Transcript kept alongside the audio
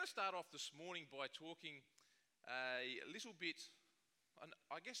I'm going to start off this morning by talking a little bit, and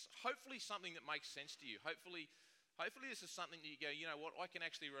I guess hopefully something that makes sense to you. Hopefully this is something that you go, you know what, I can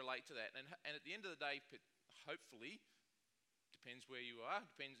actually relate to that. And at the end of the day, hopefully, depends where you are,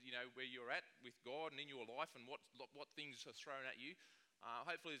 depends where you're at with God and in your life and what things are thrown at you.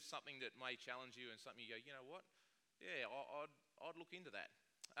 Hopefully it's something that may challenge you and something you go, you know what, yeah, I'd look into that.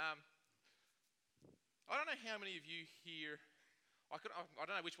 I don't know how many of you here. I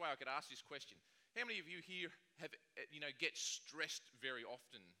don't know which way I could ask this question. How many of you here have, get stressed very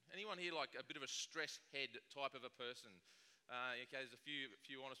often? Anyone here like a bit of a stress head type of a person? Okay, there's a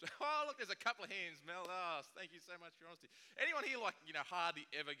few honest. Oh, look, there's a couple of hands, Mel. Oh, thank you so much for your honesty. Anyone here like, hardly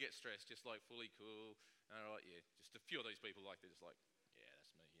ever get stressed, just like fully cool? All right, yeah, just a few of these people like they're just like, yeah, that's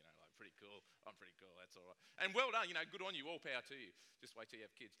me, like pretty cool. I'm pretty cool, that's all right. And well done, good on you, all power to you. Just wait till you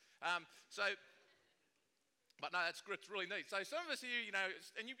have kids. But no, it's really neat. So some of us here,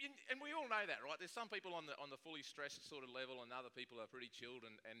 and we all know that, right? There's some people on the fully stressed sort of level, and other people are pretty chilled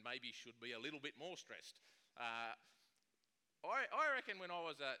and maybe should be a little bit more stressed. I reckon when I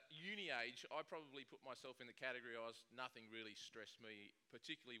was at uni age, I probably put myself in the category nothing really stressed me,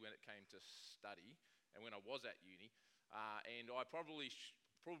 particularly when it came to study and when I was at uni. And I probably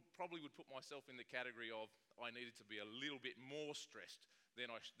would put myself in the category of I needed to be a little bit more stressed than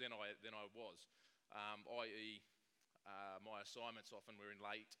I was. I.e., my assignments often were in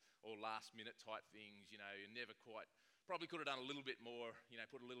late or last minute type things, never quite, probably could have done a little bit more,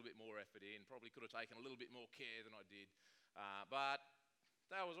 put a little bit more effort in, probably could have taken a little bit more care than I did. But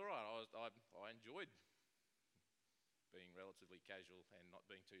that was all right. I enjoyed being relatively casual and not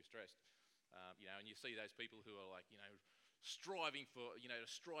being too stressed. And you see those people who are like, striving to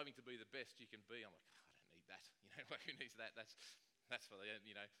be the best you can be. I'm like, I don't need that. Like who needs that? That's for the,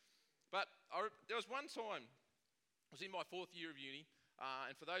 But there was one time, I was in my 4th year of uni,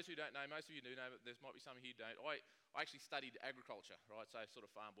 and for those who don't know, most of you do know, but there might be some of you who don't. I actually studied agriculture, right? So sort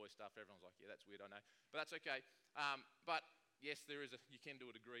of farm boy stuff. Everyone's like, yeah, that's weird, I know. But that's okay. But yes, you can do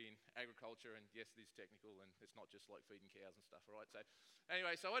a degree in agriculture, and yes, it is technical, and it's not just like feeding cows and stuff, right? So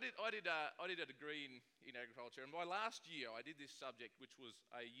anyway, so I did a degree in agriculture, and my last year I did this subject, which was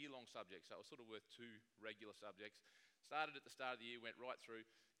a year-long subject, so it was sort of worth 2 regular subjects. Started at the start of the year, went right through.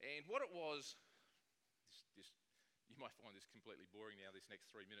 And what it was, you might find this completely boring now, this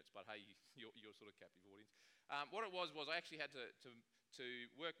next 3 minutes, but hey, you're sort of captive audience. What it was I actually had to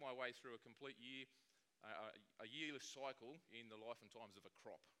work my way through a complete year, a yearly cycle in the life and times of a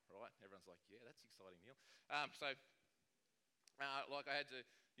crop, right? Everyone's like, yeah, that's exciting, Neil. Like I had to,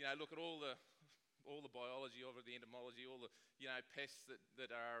 look at all the biology of it, the entomology, all the, pests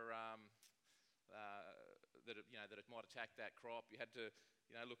that it might attack that crop. You had to,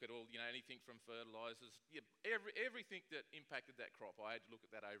 look at all, anything from fertilizers, everything that impacted that crop. I had to look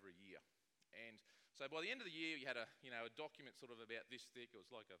at that over a year. And so by the end of the year, you had a document sort of about this thick. It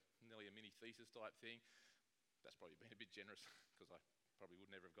was like nearly a mini thesis type thing. That's probably been a bit generous because I probably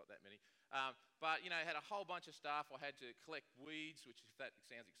would never have got that many. But, I had a whole bunch of stuff. I had to collect weeds, which if that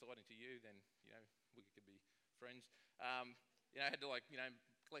sounds exciting to you, then, we could be friends. I had to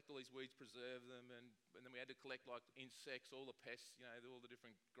collect all these weeds, preserve them, and then we had to collect like insects, all the pests, all the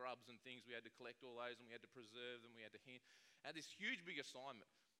different grubs and things. We had to collect all those, and we had to preserve them. We had to had this huge big assignment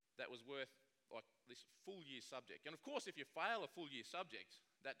that was worth like this full year subject. And of course, if you fail a full year subject,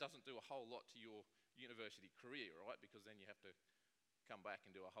 that doesn't do a whole lot to your university career, right? Because then you have to come back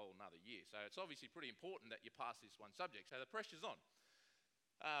and do a whole another year. So it's obviously pretty important that you pass this one subject. So the pressure's on.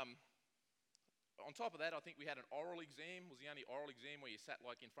 On top of that, I think we had an oral exam. It was the only oral exam where you sat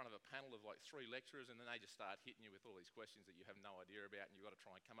like in front of a panel of like 3 lecturers, and then they just start hitting you with all these questions that you have no idea about, and you've got to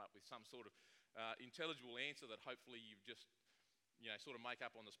try and come up with some sort of intelligible answer that hopefully you've just, sort of make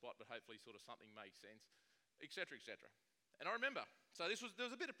up on the spot, but hopefully sort of something makes sense, etc., etc. And I remember, so there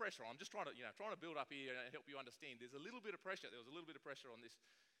was a bit of pressure. I'm just trying to build up here and help you understand. There's a little bit of pressure. There was a little bit of pressure on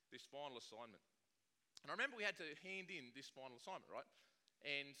this final assignment. And I remember we had to hand in this final assignment, right?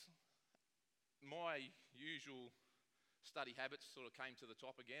 And my usual study habits sort of came to the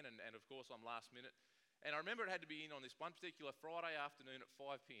top again, and of course I'm last minute. And I remember it had to be in on this one particular Friday afternoon at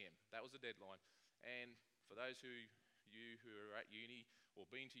 5 p.m. That was the deadline. And for those who are at uni or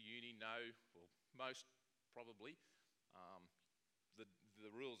been to uni know, well, most probably, the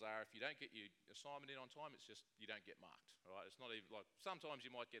rules are if you don't get your assignment in on time, it's just you don't get marked, right? It's not even like, sometimes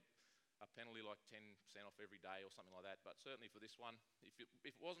you might get a penalty like 10% off every day or something like that, but certainly for this one, if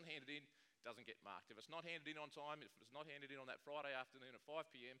it wasn't handed in, it doesn't get marked. If it's not handed in on time, if it's not handed in on that Friday afternoon at 5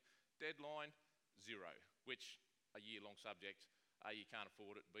 p.m, deadline, 0, which a year-long subject, A, you can't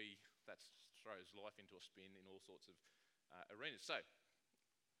afford it, B, that throws life into a spin in all sorts of arenas. So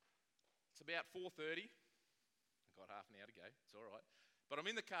It's about 4:30. I've got half an hour to go. It's all right. But I'm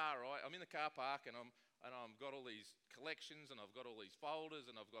in the car, right? I'm in the car park, and I've got all these collections, and I've got all these folders,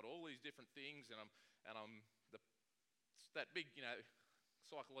 and I've got all these different things, and I'm that big,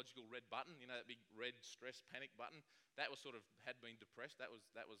 psychological red button, that big red stress panic button. That was sort of had been depressed. That was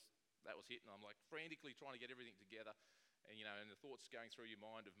hit, and I'm like frantically trying to get everything together, and the thoughts going through your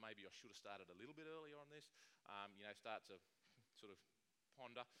mind of maybe I should have started a little bit earlier on this, start to sort of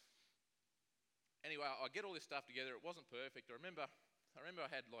ponder. Anyway, I get all this stuff together. It wasn't perfect. I remember I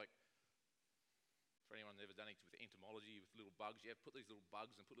had, like, for anyone who's ever done anything with entomology, with little bugs, you have to put these little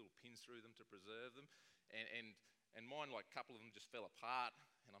bugs and put little pins through them to preserve them. And mine, like, a couple of them just fell apart.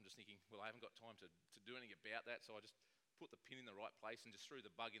 And I'm just thinking, well, I haven't got time to do anything about that. So I just put the pin in the right place and just threw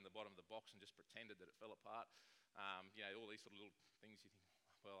the bug in the bottom of the box and just pretended that it fell apart. All these sort of little things you think,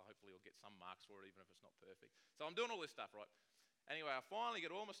 well, hopefully I'll get some marks for it, even if it's not perfect. So I'm doing all this stuff, right? Anyway, I finally get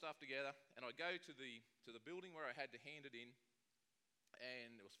all my stuff together, and I go to the building where I had to hand it in,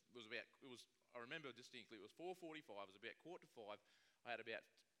 and I remember distinctly, it was 4:45. It was about 4:45. I had about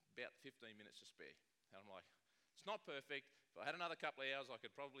 15 minutes to spare, and I'm like, it's not perfect. If I had another couple of hours, I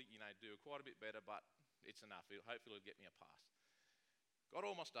could probably do quite a bit better, but it's enough. Hopefully it'll get me a pass. Got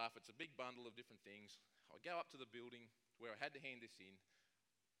all my stuff. It's a big bundle of different things. I go up to the building where I had to hand this in.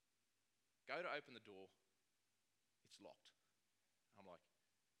 Go to open the door. It's locked. I'm like,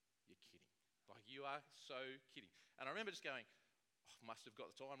 you're kidding. Like, you are so kidding. And I remember just going, I must have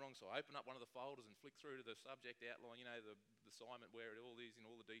got the time wrong. So I open up one of the folders and flick through to the subject outline, the assignment where it all is and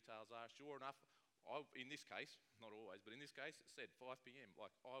all the details are. Sure enough, in this case, not always, but in this case, it said 5 p.m.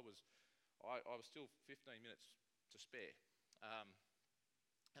 Like, I was still 15 minutes to spare.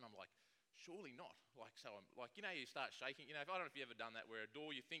 And I'm like, surely not. Like, so I'm like, you start shaking. I don't know if you've ever done that, where a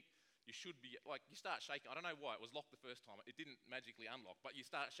door you think you should be, like, you start shaking. I don't know why. It was locked the first time. It didn't magically unlock, but you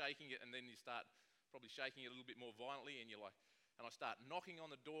start shaking it, and then you start probably shaking it a little bit more violently, and you're like, and I start knocking on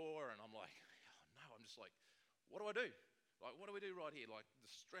the door, and I'm like, oh no, I'm just like, what do I do? Like, what do we do right here? Like,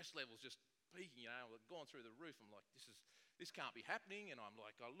 the stress level's just peaking, going through the roof. I'm like, this can't be happening, and I'm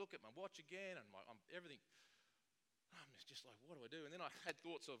like, I look at my watch again, and I'm just like, what do I do? And then I had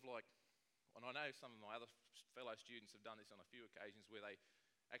thoughts of, like, and I know some of my other fellow students have done this on a few occasions, where they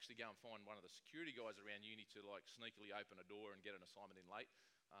actually go and find one of the security guys around uni to, like, sneakily open a door and get an assignment in late.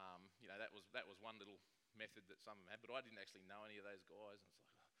 That was one little method that some of them had, but I didn't actually know any of those guys.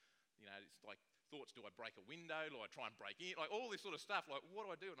 And it's like thoughts: do I break a window? Do I try and break in? Like, all this sort of stuff. Like, what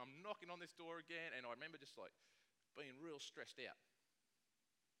do I do? And I'm knocking on this door again, and I remember just, like, being real stressed out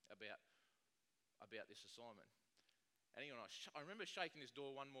about this assignment. And I remember shaking this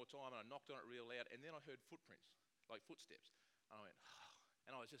door one more time, and I knocked on it real loud, and then I heard footprints, like footsteps, and I went, oh.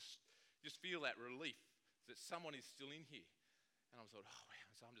 And I was just feel that relief that someone is still in here. And I was like, oh wow.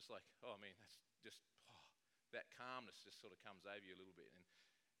 So I'm just like, oh man, that's just, that calmness just sort of comes over you a little bit.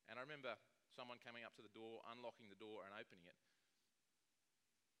 And I remember someone coming up to the door, unlocking the door and opening it.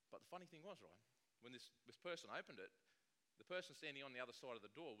 But the funny thing was, right, when this person opened it, the person standing on the other side of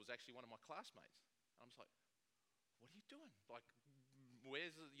the door was actually one of my classmates. And I was like, what are you doing? Like,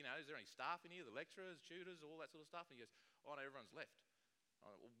 is there any staff in here, the lecturers, tutors, all that sort of stuff? And he goes, oh no, everyone's left. I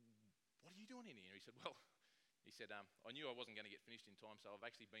went, well, what are you doing in here? He said, I knew I wasn't going to get finished in time, so I've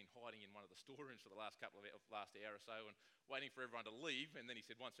actually been hiding in one of the storerooms for the last hour or so, and waiting for everyone to leave. And then he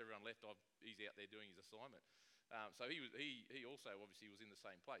said, once everyone left, he's out there doing his assignment. So he also obviously was in the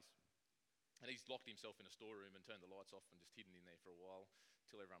same place, and he's locked himself in a storeroom and turned the lights off and just hidden in there for a while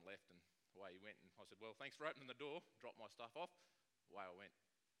till everyone left, and away he went. And I said, well, thanks for opening the door. Dropped my stuff off. Away I went.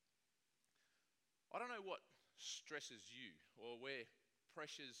 I don't know what stresses you, or where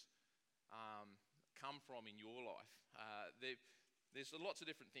pressures come from in your life. There's lots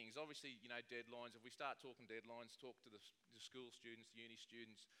of different things. Obviously, deadlines. If we start talking deadlines, talk to the school students, uni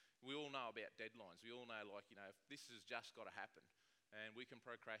students, we all know about deadlines. We all know, like, if this has just got to happen, and we can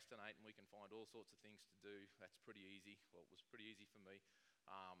procrastinate and we can find all sorts of things to do. That's pretty easy. Well, it was pretty easy for me.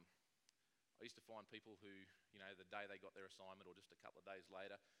 I used to find people who, the day they got their assignment or just a couple of days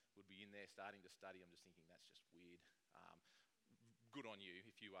later would be in there starting to study. I'm just thinking, that's just weird. Good on you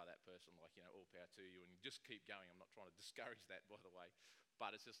if you are that person, like, all power to you, and just keep going. I'm not trying to discourage that, by the way,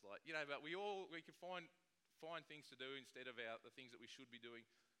 but it's just like, but we can find things to do instead of the things that we should be doing.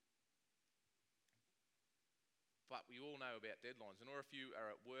 But we all know about deadlines, and or if you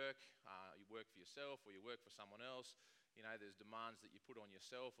are at work, you work for yourself or you work for someone else, there's demands that you put on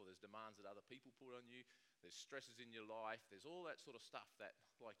yourself, or there's demands that other people put on you. There's stresses in your life. There's all that sort of stuff that,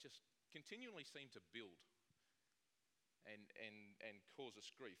 like, just continually seem to build and cause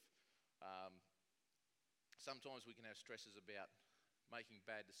us grief. Sometimes we can have stresses about making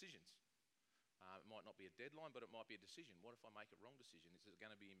bad decisions. It might not be a deadline, but it might be a decision. What if I make a wrong decision? Is it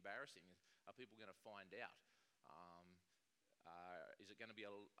going to be embarrassing? Are people going to find out? Is it going to be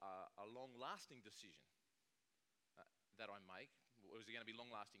a long-lasting decision that I make? Or is there going to be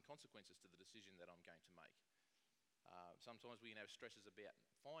long-lasting consequences to the decision that I'm going to make? Sometimes we can have stresses about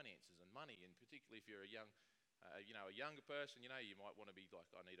finances and money, and particularly if you're a younger person, you might want to be like,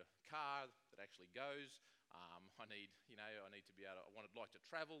 I need a car that actually goes. I need to be able to, like to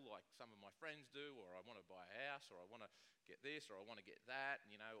travel like some of my friends do, or I want to buy a house, or I want to get this, or I want to get that,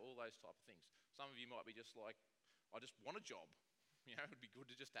 all those type of things. Some of you might be just like, I just want a job. It'd be good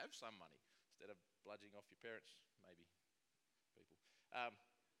to just have some money instead of bludgeoning off your parents, maybe, people.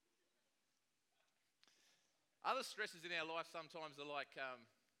 Other stresses in our life sometimes are like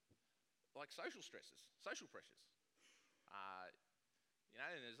social stresses, social pressures.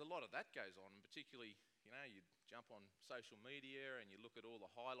 And there's a lot of that goes on, and particularly, you jump on social media and you look at all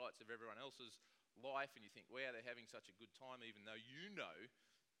the highlights of everyone else's life and you think, wow, they're having such a good time, even though you know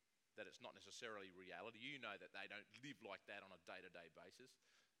that it's not necessarily reality. You know that they don't live like that on a day-to-day basis.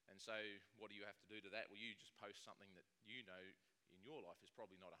 And so what do you have to do to that? Well, you just post something that you know in your life is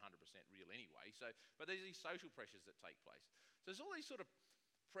probably not 100% real anyway. But there's these social pressures that take place. So there's all these sort of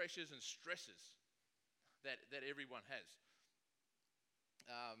pressures and stresses that everyone has.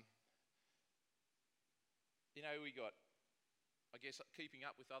 We got, I guess, keeping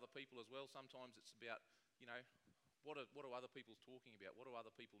up with other people as well. Sometimes it's about, what are other people talking about? What do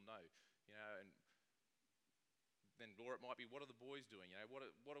other people know? And then, or it might be, what are the boys doing? What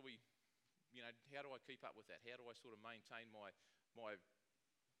are we, how do I keep up with that? How do I sort of maintain my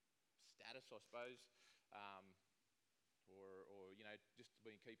status, I suppose, or just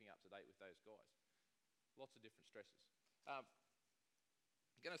being keeping up to date with those guys? Lots of different stresses. I'm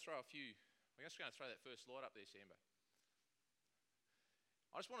going to throw that first slide up there, Sambo.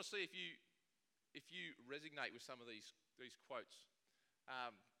 I just want to see if you resonate with some of these quotes.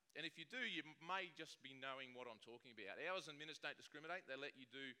 And if you do, you may just be knowing what I'm talking about. Hours and minutes don't discriminate. They let you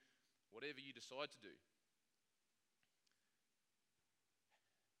do whatever you decide to do.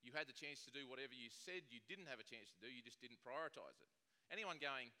 You had the chance to do whatever you said you didn't have a chance to do. You just didn't prioritise it. Anyone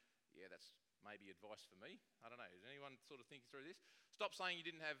going, yeah, that's maybe advice for me? I don't know. Is anyone sort of thinking through this? Stop saying you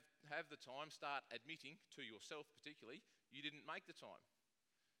didn't have the time. Start admitting to yourself particularly you didn't make the time.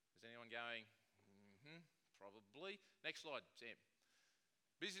 Is anyone going, probably? Next slide, Sam.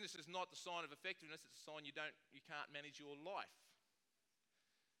 Business is not the sign of effectiveness. It's a sign you can't manage your life.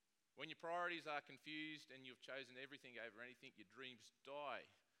 When your priorities are confused and you've chosen everything over anything, your dreams die.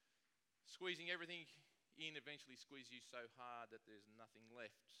 Squeezing everything in eventually squeezes you so hard that there's nothing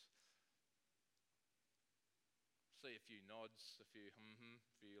left. See a few nods, a few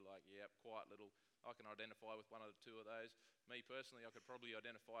like, yep, quiet little. I can identify with one or two of those. Me personally, I could probably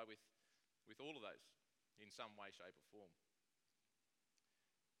identify with all of those in some way, shape or form.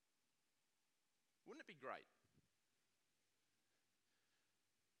 Wouldn't it be great?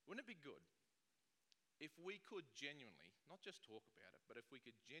 Wouldn't it be good if we could genuinely, not just talk about it, but if we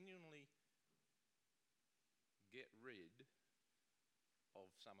could genuinely get rid of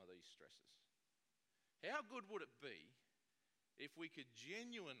some of these stresses? How good would it be if we could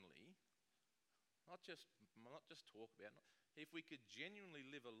genuinely, not just talk about it, if we could genuinely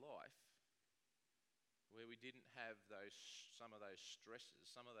live a life where we didn't have some of those stresses,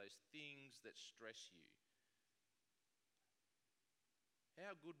 some of those things that stress you?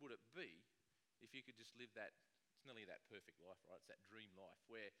 How good would it be if you could just live that? It's nearly that perfect life, right? It's that dream life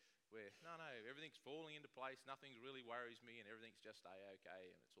where no, everything's falling into place, nothing really worries me, and everything's just A-okay,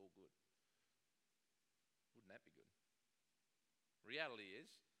 and it's all good. Wouldn't that be good? Reality is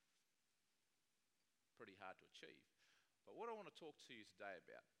pretty hard to achieve. But what I want to talk to you today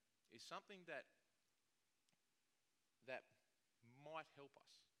about is something that might help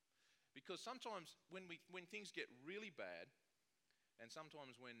us. Because sometimes when things get really bad, and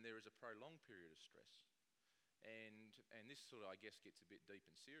sometimes when there is a prolonged period of stress, and this sort of, I guess, gets a bit deep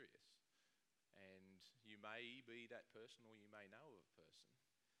and serious, and you may be that person or you may know of a person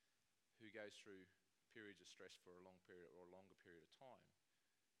who goes through periods of stress for a long period or a longer period of time,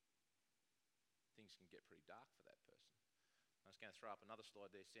 things can get pretty dark for that person. I was going to throw up another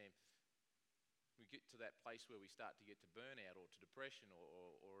slide there, Sam. We get to that place where we start to get to burnout or to depression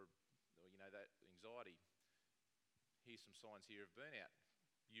or that anxiety. Here's some signs here of burnout.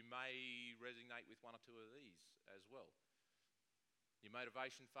 You may resonate with one or two of these as well. Your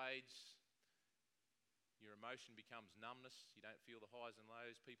motivation fades. Your emotion becomes numbness. You don't feel the highs and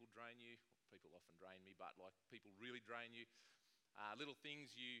lows. People drain you. People often drain me, but like people really drain you. Little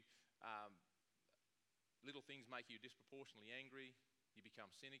things make you disproportionately angry. you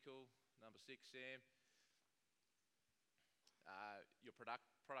become cynical. Number 6, Sam, your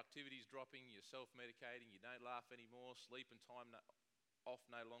productivity is dropping, you're self-medicating, you don't laugh anymore, sleep and time off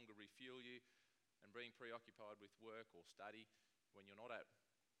no longer refuel you, and being preoccupied with work or study when you're not at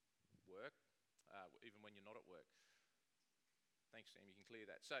work, even when you're not at work. Thanks, Sam, you can clear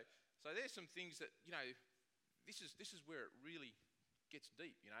that. So there's some things that, this is where it really gets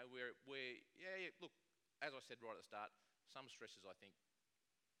deep, where look, as I said right at the start, some stresses I think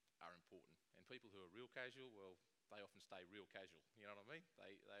are important. And people who are real casual, well, they often stay real casual, you know what I mean?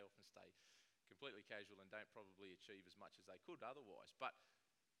 They often stay completely casual and don't probably achieve as much as they could otherwise. But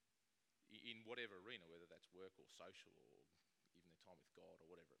in whatever arena, whether that's work or social or even their time with God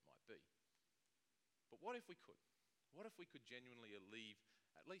or whatever it might be. But what if we could? What if we could genuinely alleviate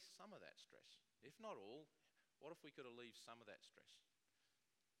at least some of that stress? If not all, what if we could alleviate some of that stress?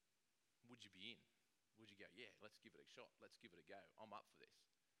 Would you be in? Would you go, yeah, let's give it a shot, let's give it a go, I'm up for this?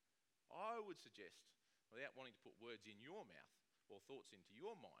 I would suggest, without wanting to put words in your mouth or thoughts into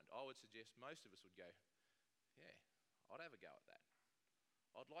your mind, I would suggest most of us would go, yeah, I'd have a go at that.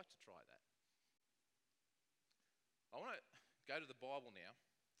 I'd like to try that. I want to go to the Bible now,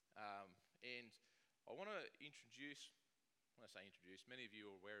 and I want to introduce, when I say introduce, many of you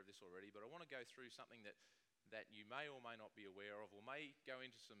are aware of this already, but I want to go through something that you may or may not be aware of, or may go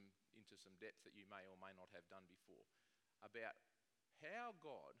into some depth that you may or may not have done before, about how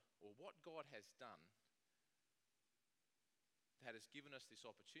God, or what God has done that has given us this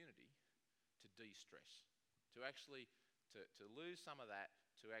opportunity to de-stress, to actually to lose some of that,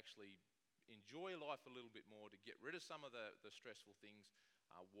 to actually enjoy life a little bit more, to get rid of some of the stressful things,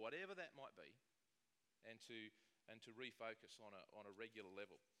 whatever that might be, and to refocus on a regular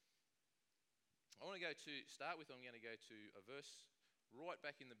level. I'm going to go to a verse right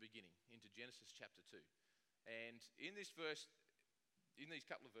back in the beginning, into Genesis chapter 2. And in this verse, in these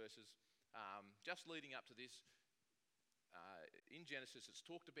couple of verses, just leading up to this, in Genesis, it's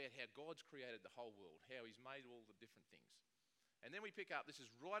talked about how God's created the whole world, how he's made all the different things. And then we pick up, this is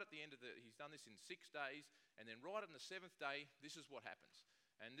right at the end of he's done this in 6 days, and then right on the 7th day, this is what happens.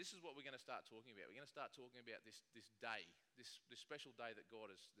 And this is what we're going to start talking about. We're going to start talking about this day, this special day that God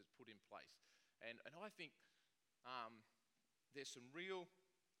has put in place. And I think there's some real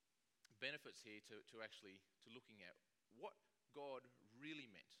benefits here to looking at what God really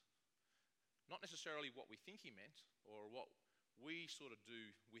meant. Not necessarily what we think he meant or what we sort of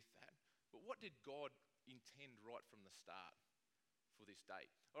do with that, but what did God intend right from the start for this day?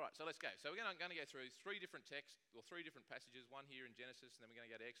 All right, so let's go. So we're going to go through 3 different texts, or 3 different passages, one here in Genesis, and then we're going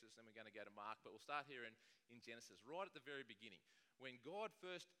to go to Exodus, and then we're going to go to Mark, but we'll start here in Genesis, right at the very beginning. When God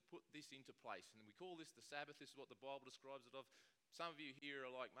first put this into place, and we call this the Sabbath, this is what the Bible describes it of. Some of you here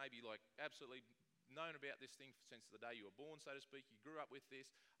are maybe absolutely known about this thing since the day you were born, so to speak. You grew up with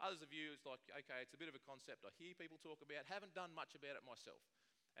this. Others of you, it's like, okay, it's a bit of a concept I hear people talk about, haven't done much about it myself.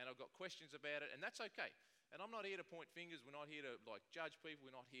 And I've got questions about it, and that's okay. And I'm not here to point fingers. We're not here to judge people.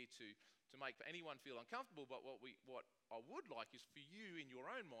 We're not here to make anyone feel uncomfortable. But what I would like is for you in your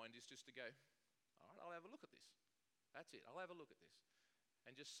own mind is just to go, all right, I'll have a look at this. That's it. I'll have a look at this.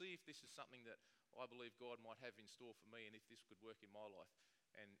 And just see if this is something that I believe God might have in store for me, and if this could work in my life,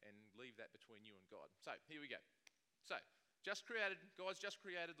 and leave that between you and God. So here we go. So God's just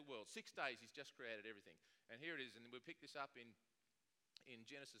created the world. 6 days he's just created everything. And here it is. And we'll pick this up in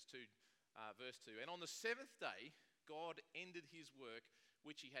Genesis 2, verse 2. And on the 7th day, God ended his work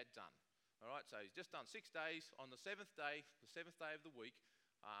which he had done. All right, so he's just done 6 days. On the 7th day, the 7th day of the week,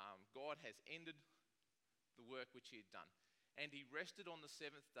 God has ended the work which he had done. And he rested on the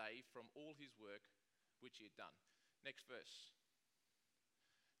 7th day from all his work which he had done. Next verse.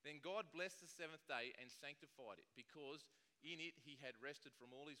 Then God blessed the 7th day and sanctified it, because in it he had rested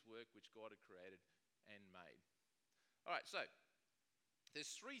from all his work which God had created and made. All right, so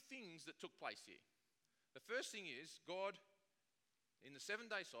there's 3 things that took place here. The first thing is God, in the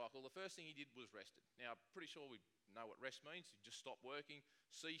 7-day cycle, the first thing he did was rested. Now, I'm pretty sure we know what rest means. He just stopped working,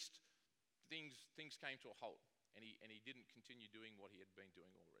 ceased, things came to a halt, and he didn't continue doing what he had been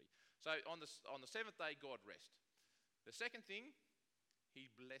doing already. So on the 7th day, God rested. The second thing, he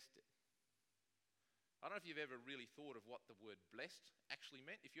blessed it. I don't know if you've ever really thought of what the word blessed actually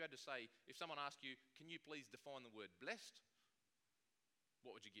meant. If you had to say, if someone asked you, can you please define the word blessed?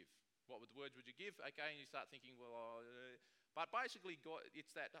 What would you give? What words would you give? Okay, and you start thinking, but basically, God,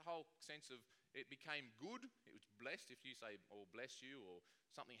 it's that whole sense of it became good. It was blessed. If you say, or bless you, or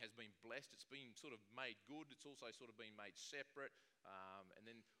something has been blessed, it's been sort of made good. It's also sort of been made separate. And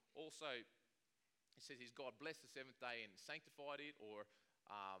then also, it says God blessed the 7th day and sanctified it, or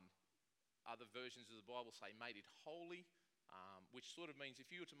other versions of the Bible say made it holy, which sort of means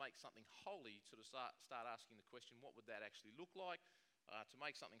if you were to make something holy, sort of start asking the question, what would that actually look like? To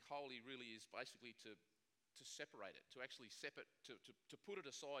make something holy really is basically to separate it, to actually to put it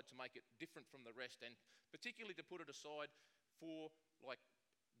aside, to make it different from the rest, and particularly to put it aside for like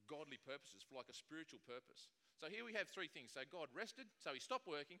godly purposes, for like a spiritual purpose. So here we have three things. So God rested, so he stopped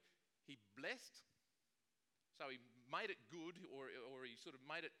working, he blessed, so he made it good, or he sort of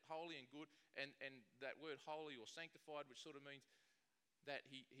made it holy and good, and that word holy or sanctified, which sort of means that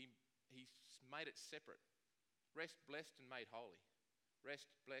he made it separate. Rest, blessed, and made holy.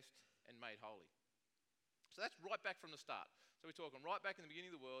 Rest, blessed, and made holy. So that's right back from the start. So we're talking right back in the beginning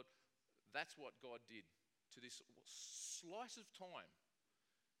of the world. That's what God did to this slice of time.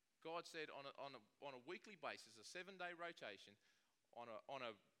 God said on a weekly basis, a 7-day rotation, on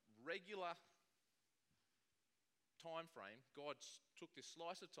a regular time frame, God took this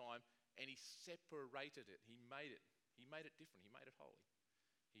slice of time and he separated it. He made it different. He made it holy.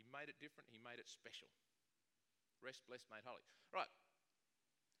 He made it different. He made it special. Rest, blessed, made holy. Right.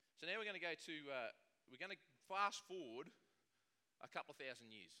 So now we're going to go to, we're going to fast forward a couple of thousand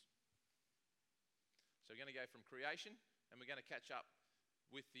years. So we're going to go from creation, and we're going to catch up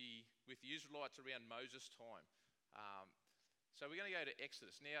with the Israelites around Moses' time. So we're going to go to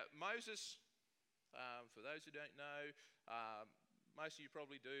Exodus. Now, Moses, for those who don't know, most of you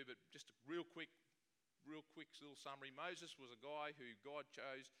probably do, but just a real quick little summary. Moses was a guy who God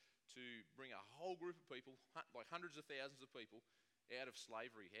chose to bring a whole group of people, like hundreds of thousands of people, out of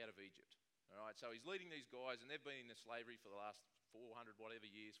slavery, out of Egypt. All right, so he's leading these guys, and they've been in slavery for the last 400 whatever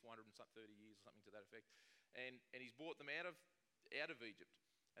years, 430 years or something to that effect, and he's brought them out of Egypt.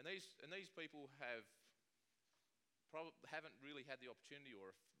 And these people haven't really had the opportunity,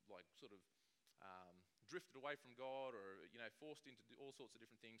 or drifted away from God, or forced into all sorts of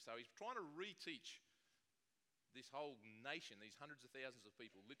different things. So he's trying to reteach this whole nation, these hundreds of thousands of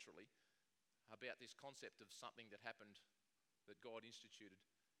people, literally, about this concept of something that happened, that God instituted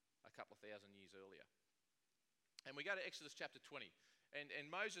a couple of thousand years earlier. And we go to Exodus chapter 20. And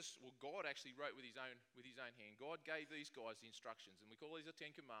Moses, well, God actually wrote with his own hand. God gave these guys the instructions, and we call these the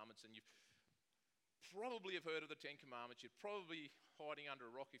Ten Commandments. And you probably have heard of the Ten Commandments. You're probably hiding under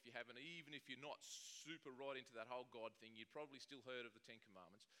a rock if you haven't. Even if you're not super right into that whole God thing, you'd probably still heard of the Ten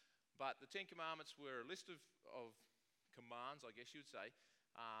Commandments. But the Ten Commandments were a list of commands, I guess you would say,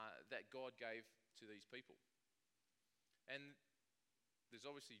 that God gave to these people. And there's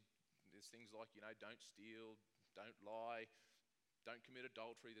things like, don't steal, don't lie, don't commit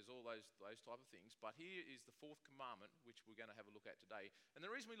adultery. There's all those type of things. But here is the fourth commandment, which we're going to have a look at today. And the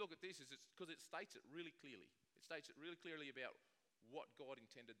reason we look at this is it's because it states it really clearly. It states it really clearly about what God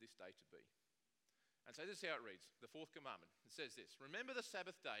intended this day to be. And so this is how it reads, the fourth commandment. It says this: remember the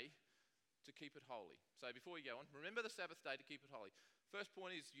Sabbath day to keep it holy. So before you go on, remember the Sabbath day to keep it holy. First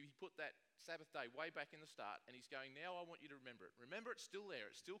point is he put that Sabbath day way back in the start, and he's going, now I want you to remember it. Remember, it's still there,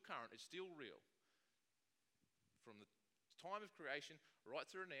 it's still current, it's still real. From the time of creation right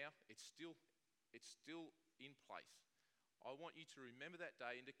through now, it's still in place. I want you to remember that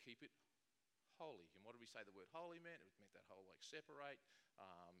day and to keep it holy. And what did we say the word holy meant? It meant that whole separate,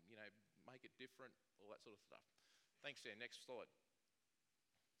 make it different, all that sort of stuff. Thanks, Sam. Next slide.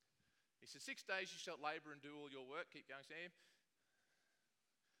 He says, 6 days you shall labor and do all your work. Keep going, Sam.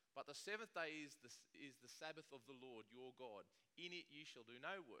 But the seventh day is the Sabbath of the Lord your God. In it you shall do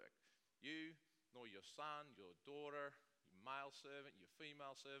no work, you, nor your son, your daughter, your male servant, your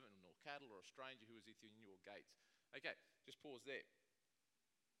female servant, nor cattle or a stranger who is within your gates. Okay, just pause there.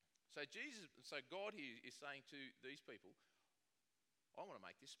 So God here is saying to these people, I want to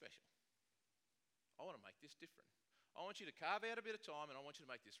make this special. I want to make this different. I want you to carve out a bit of time, and I want you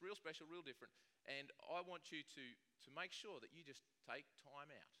to make this real special, real different. And I want you to make sure that you just take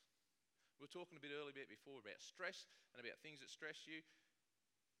time out. We were talking a bit earlier before about stress and about things that stress you.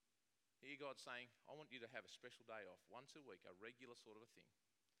 Here God's saying, I want you to have a special day off once a week, a regular sort of a thing.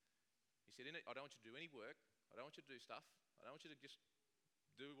 He said, in it, I don't want you to do any work. I don't want you to do stuff. I don't want you to just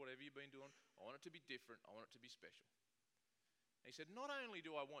do whatever you've been doing. I want it to be different. I want it to be special. And he said, not only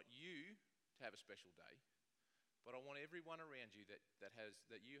do I want you to have a special day, but I want everyone around you that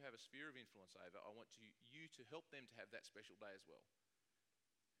you have a sphere of influence over, I want you to help them to have that special day as well.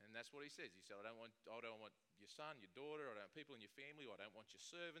 And that's what he says. He said, I don't want your son, your daughter, I don't want people in your family, I don't want your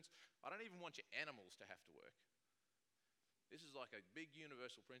servants, I don't even want your animals to have to work. This is like a big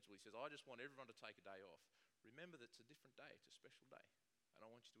universal principle. He says, I just want everyone to take a day off. Remember that it's a different day, it's a special day, and I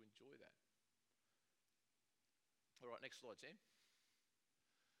want you to enjoy that. All right, next slide, Sam.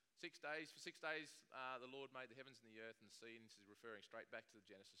 6 days. For 6 days, the Lord made the heavens and the earth and the sea, and this is referring straight back to the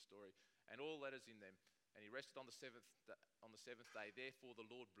Genesis story, and all that is in them. And he rested on the seventh day. Therefore the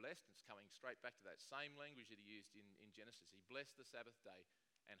Lord blessed, and it's coming straight back to that same language that he used in Genesis. He blessed the Sabbath day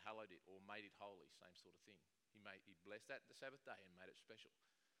and hallowed it, or made it holy, same sort of thing. He blessed that the Sabbath day and made it special.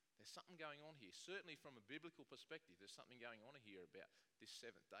 There's something going on here. Certainly from a biblical perspective, there's something going on here about this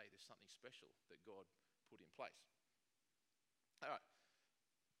seventh day. There's something special that God put in place. All right.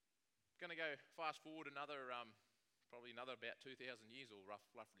 Going to go fast forward probably another about 2,000 years, or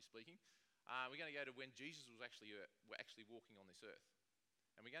roughly speaking. We're going to go to when Jesus was actually walking on this earth.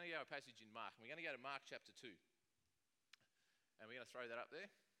 And we're going to go to a passage in Mark. And we're going to go to Mark chapter 2. And we're going to throw that up there.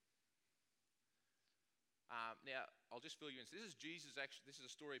 Now, I'll just fill you in. So this is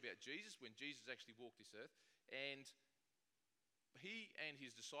a story about Jesus, when Jesus actually walked this earth. And he and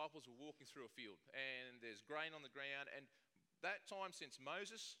his disciples were walking through a field. And there's grain on the ground. And that time since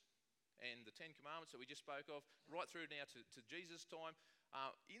Moses and the Ten Commandments that we just spoke of, right through now to Jesus' time,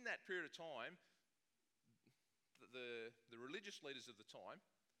 in that period of time, the religious leaders of the time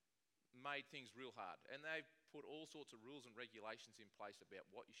made things real hard. And they put all sorts of rules and regulations in place about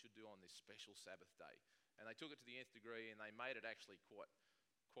what you should do on this special Sabbath day. And they took it to the nth degree, and they made it actually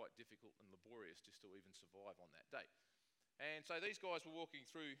quite difficult and laborious just to even survive on that day. And so these guys were walking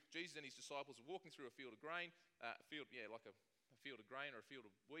through, Jesus and his disciples were walking through a field of grain, like a field of grain or a field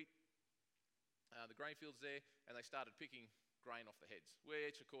of wheat. The grain fields there, and they started picking grain off the heads,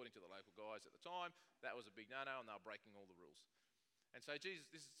 which, according to the local guys at the time, that was a big no-no, and they were breaking all the rules. And so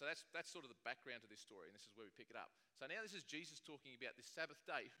that's sort of the background to this story, and this is where we pick it up. So now this is Jesus talking about this Sabbath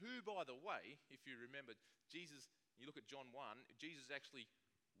day, who, by the way, if you remember, Jesus, you look at John 1, Jesus actually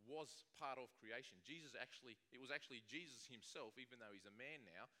was part of creation. It was actually Jesus himself, even though he's a man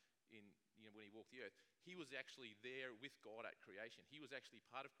now, when he walked the earth, he was actually there with God at creation. He was actually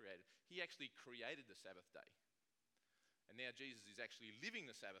part of creation. He actually created the Sabbath day. And now Jesus is actually living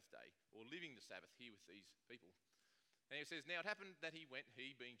the Sabbath day, or living the Sabbath here with these people. And he says, now it happened that he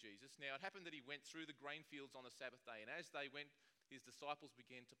being Jesus, now it happened that he went through the grain fields on the Sabbath day, and as they went, his disciples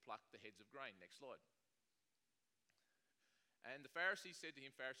began to pluck the heads of grain. Next slide. And the Pharisees said to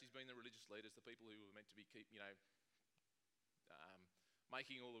him, Pharisees being the religious leaders, the people who were meant to be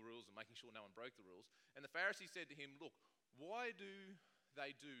making all the rules and making sure no one broke the rules. And the Pharisees said to him, look, why do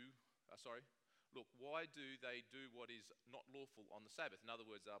they do what is not lawful on the Sabbath? In other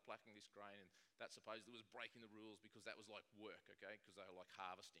words, they were plucking this grain, and that supposedly was breaking the rules because that was like work, okay? Because they were like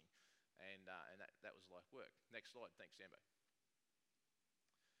harvesting, and that was like work. Next slide. Thanks, Sambo.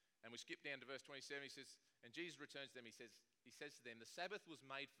 And we skip down to verse 27. He says, and Jesus returns to them. He says to them, the Sabbath was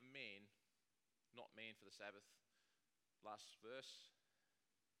made for man, not man for the Sabbath. Last verse.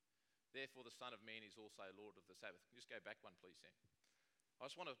 Therefore, the Son of Man is also Lord of the Sabbath. Can you just go back one, please, Sam? I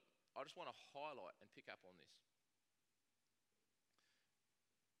just want to highlight and pick up on this.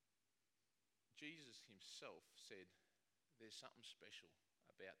 Jesus himself said, there's something special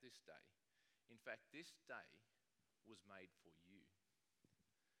about this day. In fact, this day was made for you.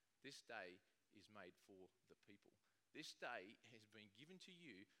 This day is made for the people. This day has been given to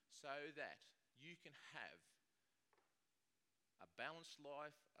you so that you can have a balanced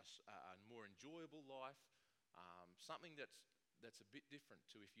life, a more enjoyable life, something that's a bit different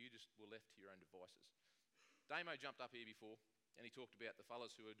to if you just were left to your own devices. Damo jumped up here before, and he talked about the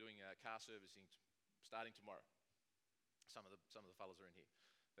fellas who are doing car servicing starting tomorrow. Some of the fellas are in here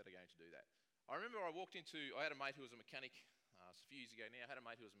that are going to do that. I remember I had a mate who was a mechanic a few years ago now. I had a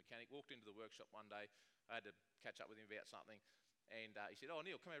mate who was a mechanic, walked into the workshop one day. I had to catch up with him about something, and he said, oh,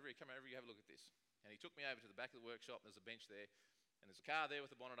 Neil, come over here, have a look at this. And he took me over to the back of the workshop, and there's a bench there, and there's a car there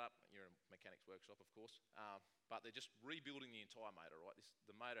with the bonnet up. You're in a mechanic's workshop, of course, but they're just rebuilding the entire motor, right?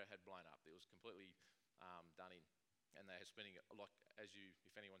 The motor had blown up. It was completely done in, and they're spending, like,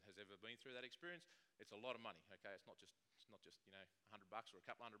 if anyone has ever been through that experience, it's a lot of money, okay? It's not just $100 or a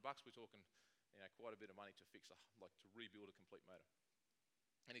couple $100. We're talking, quite a bit of money to to rebuild a complete motor.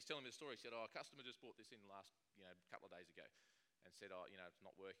 And he's telling me the story. He said, a customer just bought this in last, couple of days ago, and said, it's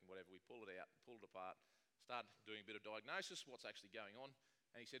not working, whatever. We pulled it out, pulled it apart, started doing a bit of diagnosis, what's actually going on.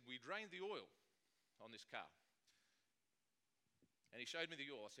 And he said, we drained the oil on this car. And he showed me the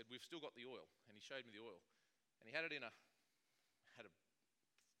oil. I said, we've still got the oil. And he showed me the oil. And he had it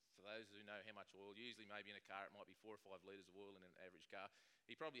for those who know how much oil, usually maybe in a car it might be 4 or 5 litres of oil in an average car.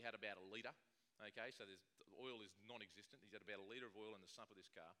 He probably had about a litre, okay, so the oil is non-existent. He's had about a litre of oil in the sump of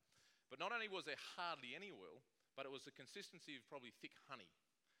this car. But not only was there hardly any oil, but it was the consistency of probably thick honey.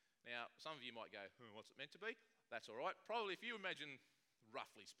 Now, some of you might go, what's it meant to be? That's all right. Probably if you imagine,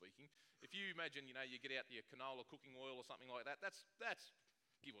 roughly speaking, if you imagine, you get out your canola cooking oil or something like that, that's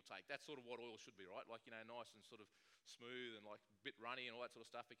give or take. That's sort of what oil should be, right? Like, nice and sort of smooth and like a bit runny and all that sort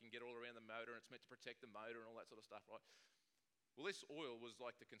of stuff. It can get all around the motor, and it's meant to protect the motor and all that sort of stuff, right? Well, this oil was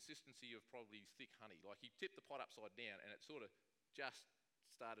like the consistency of probably thick honey. Like he tipped the pot upside down, and it sort of just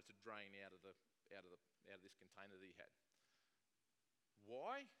started to drain out of this container that he had.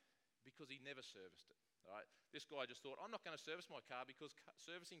 Why? Because he never serviced it. Right? This guy just thought, I'm not going to service my car because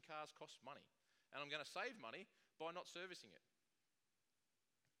servicing cars costs money, and I'm going to save money by not servicing it.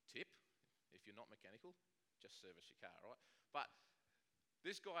 Tip, if you're not mechanical, just service your car, right? But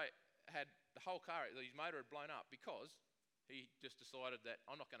this guy had the whole car, his motor had blown up because he just decided that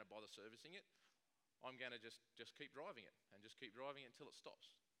I'm not going to bother servicing it. I'm going to just keep driving it and just keep driving it until it stops.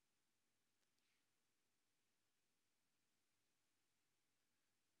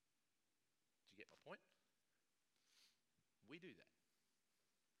 Do you get my point? We do that.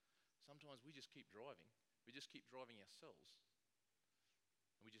 Sometimes we just keep driving. We just keep driving ourselves.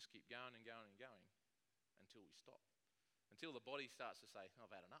 And we just keep going and going and going until we stop. Until the body starts to say,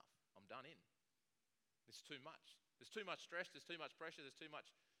 I've had enough. I'm done in. It's too much. There's too much stress. There's too much pressure. There's too much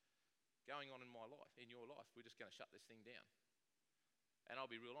going on in my life, in your life. We're just going to shut this thing down. And I'll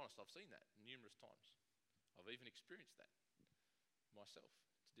be real honest, I've seen that numerous times. I've even experienced that myself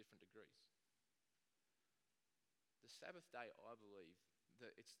to different degrees. The Sabbath day, I believe,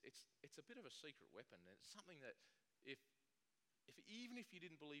 that it's a bit of a secret weapon, and it's something that even if you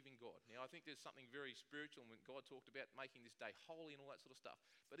didn't believe in God, now I think there's something very spiritual when God talked about making this day holy and all that sort of stuff,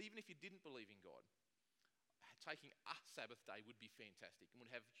 but even if you didn't believe in God, taking a Sabbath day would be fantastic and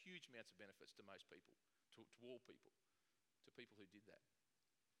would have huge amounts of benefits to most people, to all people, to people who did that.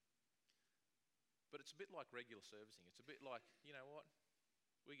 But it's a bit like regular servicing. It's a bit like, you know what,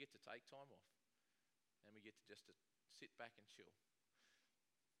 we get to take time off and we get to just to sit back and chill.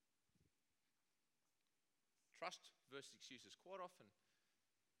 Trust versus excuses. Quite often,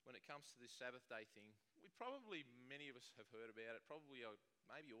 when it comes to this Sabbath day thing, many of us have heard about it. Probably,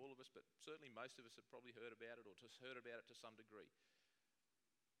 maybe all of us, but certainly most of us have probably heard about it or just heard about it to some degree.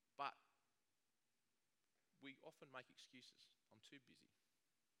 But we often make excuses. I'm too busy.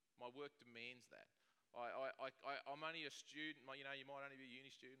 My work demands that. I'm only a student. You might only be a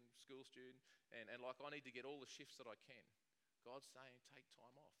uni student, school student, and like I need to get all the shifts that I can. God's saying, take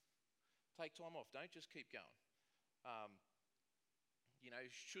time off. Take time off. Don't just keep going.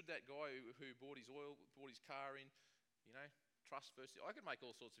 Should that guy who bought his car in, trust versus. I could make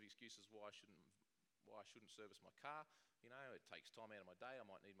all sorts of excuses why I shouldn't service my car. It takes time out of my day. I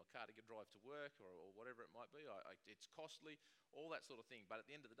might need my car to drive to work or whatever it might be. It's costly, all that sort of thing. But at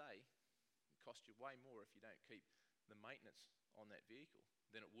the end of the day, it costs you way more if you don't keep the maintenance on that vehicle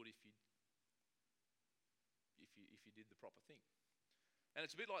than it would if you did the proper thing. And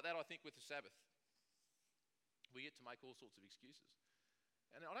it's a bit like that, I think, with the Sabbath. We get to make all sorts of excuses.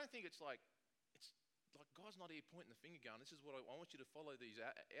 And I don't think it's like God's not here pointing the finger going, this is what I want you to follow these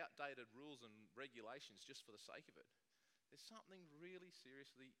outdated rules and regulations just for the sake of it. There's something really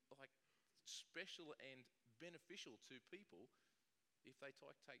seriously special and beneficial to people if they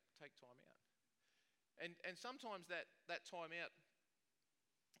take time out. And sometimes that time out,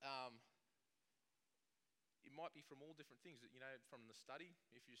 it might be from all different things, from the study,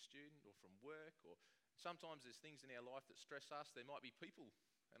 if you're a student, or from work, or sometimes there's things in our life that stress us. There might be people,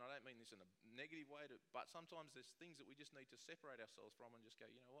 and I don't mean this in a negative way, but sometimes there's things that we just need to separate ourselves from and just go,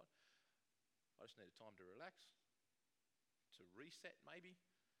 you know what, I just need a time to relax, to reset maybe,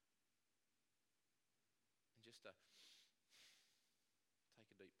 and just to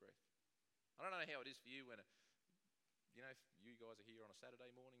take a deep breath. I don't know how it is for you when, if you guys are here on a Saturday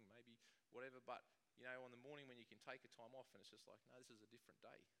morning, maybe whatever, but on the morning when you can take a time off and it's just like, no, this is a different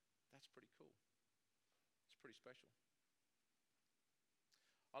day. That's pretty cool. It's pretty special.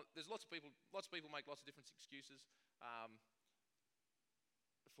 There's lots of people make lots of different excuses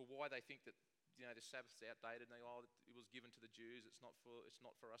for why they think that the Sabbath's outdated. And it was given to the Jews. It's not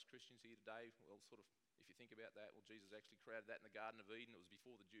for us Christians here today. Well, sort of, if you think about that, well, Jesus actually created that in the Garden of Eden. It was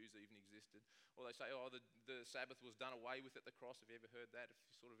before the Jews even existed. Or they say, the Sabbath was done away with at the cross. Have you ever heard that? If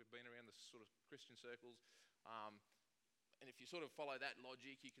you sort of have been around the sort of Christian circles, and if you sort of follow that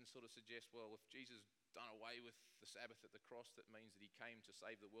logic, you can sort of suggest, well, if Jesus done away with the Sabbath at the cross, that means that he came to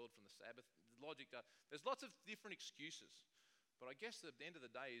save the world from the Sabbath. There's lots of different excuses. But I guess at the end of the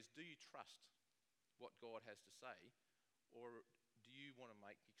day is, do you trust what God has to say, or do you want to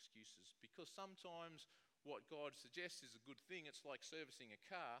make excuses? Because sometimes what God suggests is a good thing. It's like servicing a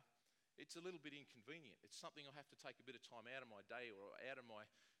car. It's a little bit inconvenient. It's something I have to take a bit of time out of my day, or out of my,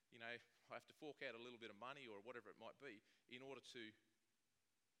 I have to fork out a little bit of money or whatever it might be in order to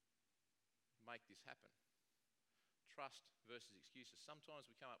make this happen. Trust versus excuses. Sometimes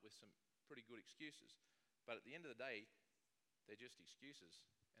we come up with some pretty good excuses, But at the end of the day, they're just excuses,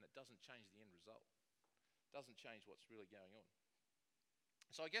 and it doesn't change the end result. It doesn't change what's really going on.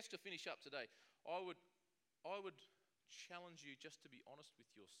 So I guess to finish up today, I would challenge you just to be honest with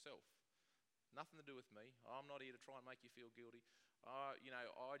yourself. Nothing to do with me. I'm not here to try and make you feel guilty.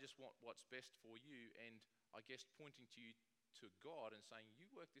 I just want what's best for you, and I guess pointing to you to God and saying, you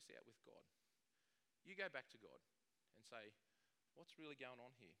work this out with God. You go back to God and say, what's really going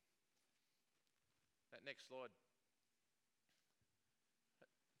on here? That next slide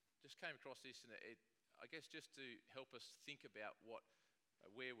just came across this, and I guess just to help us think about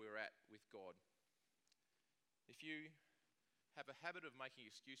where we're at with God. If you have a habit of making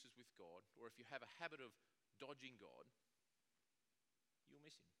excuses with God, or if you have a habit of dodging God, you'll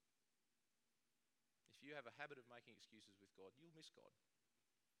miss him. If you have a habit of making excuses with God, you'll miss God.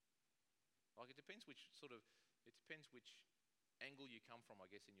 It depends which angle you come from,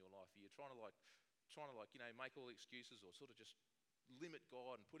 I guess, in your life. You're trying to make all the excuses, or sort of just limit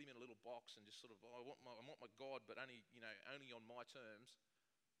God and put him in a little box and just sort of, I want my God, but only on my terms.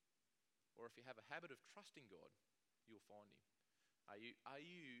 Or if you have a habit of trusting God, you'll find him. Are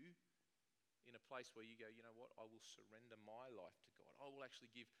you in a place where you go, you know what, I will surrender my life to God. I will actually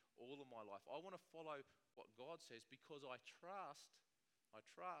give all of my life. I want to follow what God says because I trust, not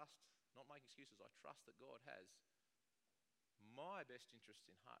making excuses, I trust that God has my best interests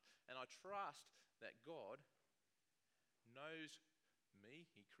in heart. And I trust that God knows me,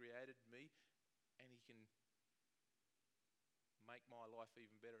 he created me, and he can make my life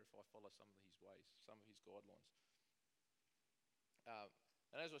even better if I follow some of his ways, some of his guidelines.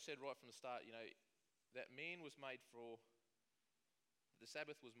 And as I said right from the start, that the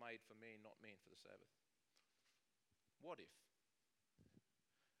Sabbath was made for man, not man for the Sabbath. What if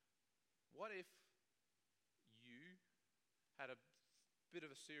you had a bit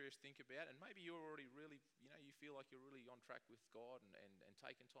of a serious think about, and maybe you're already really, you feel like you're really on track with God and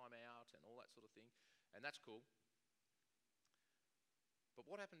taking time out and all that sort of thing, and that's cool. But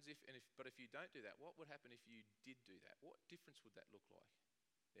what happens if you don't do that? What would happen if you did do that? What difference would that look like?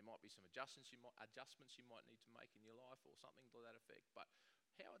 There might be some adjustments you might need to make in your life, or something to that effect. But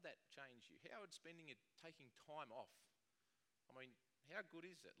how would that change you? How would taking time off? I mean, how good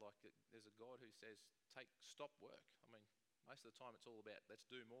is it? There's a God who says, stop work. I mean, most of the time it's all about, let's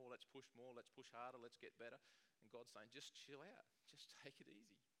do more, let's push harder, let's get better. And God's saying, just chill out, just take it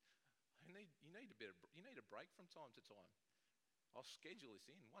easy. You need a break from time to time. I'll schedule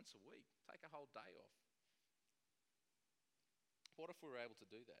this in once a week. Take a whole day off. What if we were able to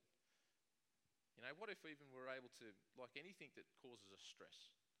do that? What if even we're able to, anything that causes us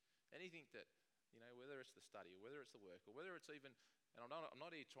stress, anything that, whether it's the study or whether it's the work or whether it's even, and I'm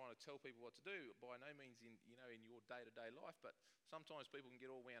not here trying to tell people what to do, by no means in your day-to-day life, but sometimes people can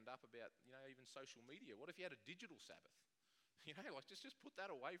get all wound up about, even social media. What if you had a digital Sabbath? Just put that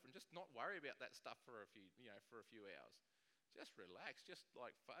away from, just not worry about that stuff for a few hours. Just relax, just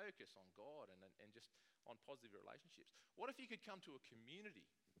focus on God and just on positive relationships. What if you could come to a community,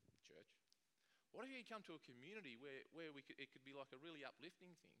 church? What if you could come to a community where it could be like a really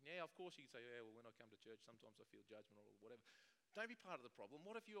uplifting thing? Now, of course, you could say, when I come to church, sometimes I feel judgment or whatever. Don't be part of the problem.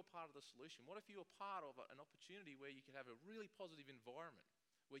 What if you're part of the solution? What if you're part of an opportunity where you could have a really positive environment,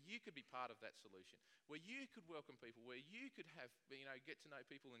 where you could be part of that solution, where you could welcome people, where you could have, get to know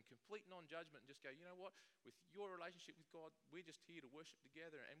people in complete non-judgment and just go, you know what, with your relationship with God, we're just here to worship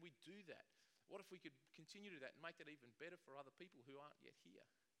together, and we do that. What if we could continue to do that and make that even better for other people who aren't yet here?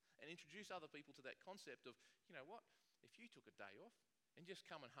 And introduce other people to that concept of, you know what, if you took a day off and just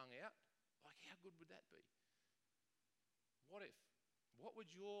come and hung out, how good would that be? What if? What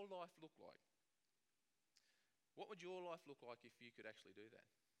would your life look like? What would your life look like if you could actually do that?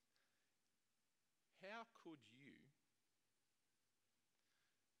 How could you,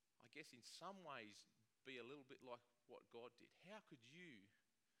 I guess in some ways, be a little bit like what God did? How could you,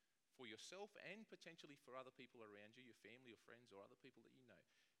 for yourself and potentially for other people around you, your family or friends or other people that you know,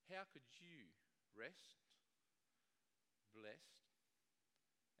 how could you rest, blessed,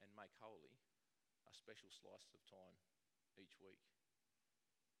 and make holy a special slice of time each week?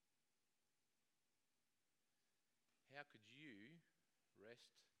 How could you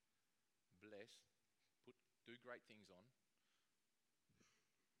rest, bless, do great things on,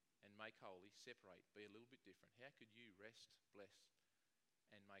 and make holy, separate, be a little bit different? How could you rest, bless,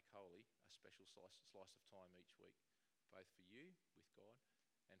 and make holy a special slice of time each week, both for you, with God,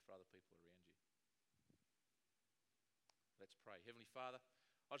 and for other people around you? Let's pray. Heavenly Father,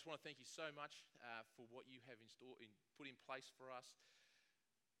 I just want to thank you so much for what you have put in place for us.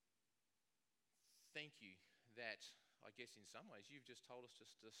 Thank you that I guess in some ways you've just told us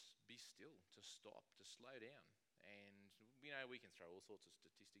just to be still, to stop, to slow down. And we can throw all sorts of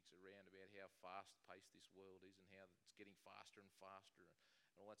statistics around about how fast-paced this world is and how it's getting faster and faster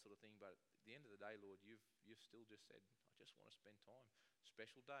and all that sort of thing. But at the end of the day, Lord, you've still just said, I just want to spend time.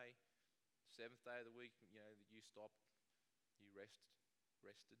 Special day, seventh day of the week, that you stopped, you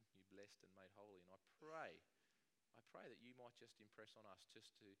rested, you blessed and made holy. And I pray that you might just impress on us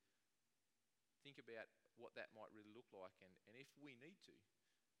just to think about what that might really look like, and if we need to,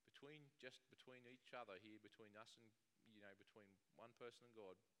 between each other here, between us and between one person and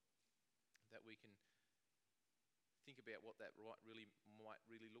God, that we can think about what that might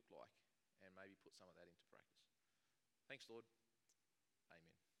really look like, and maybe put some of that into practice. Thanks, Lord.